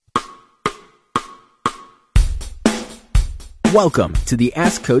Welcome to the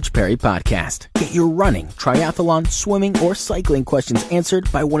Ask Coach Perry podcast. Get your running, triathlon, swimming, or cycling questions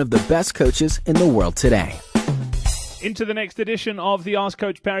answered by one of the best coaches in the world today. Into the next edition of the Ask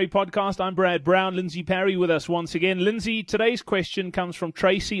Coach Perry podcast. I'm Brad Brown, Lindsay Perry with us once again. Lindsay, today's question comes from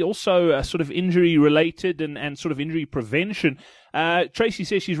Tracy, also sort of injury related and sort of injury prevention. Tracy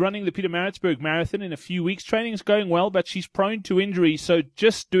says she's running the Pietermaritzburg Marathon in a few weeks. Training is going well, but she's prone to injury, so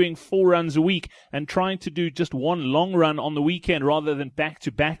just doing 4 runs a week and trying to do just one long run on the weekend rather than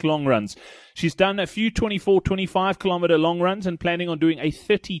back-to-back long runs. She's done a few 24, 25-kilometer long runs and planning on doing a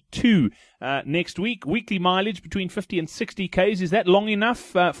 32 next week. Weekly mileage between 50 and 60 Ks. Is that long enough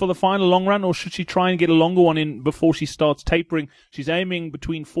for the final long run, or should she try and get a longer one in before she starts tapering? She's aiming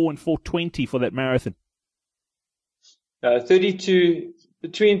between 4 and 4:20 for that marathon. 32,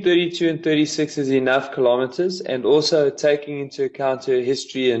 between 32 and 36 is enough kilometers, and also taking into account her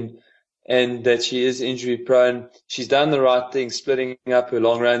history and that she is injury prone. She's done the right thing, splitting up her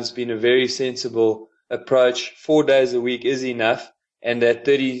long runs, been a very sensible approach. 4 days a week is enough, and that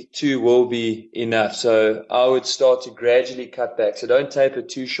 32 will be enough. So I would start to gradually cut back. So don't taper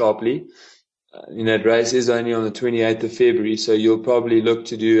too sharply. That race is only on the 28th of February, so you'll probably look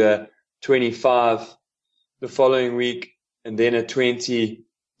to do a 25 the following week, and then a 20,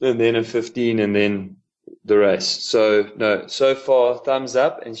 and then a 15, and then the race. So, no, so far, thumbs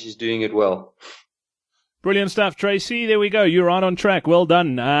up, and she's doing it well. Brilliant stuff, Tracy. There we go. You're right on track. Well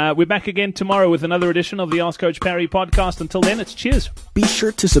done. We're back again tomorrow with another edition of the Ask Coach Perry podcast. Until then, it's cheers. Be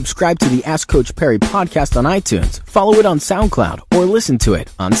sure to subscribe to the Ask Coach Perry podcast on iTunes, follow it on SoundCloud, or listen to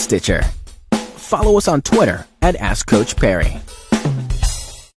it on Stitcher. Follow us on Twitter at Ask Coach Perry.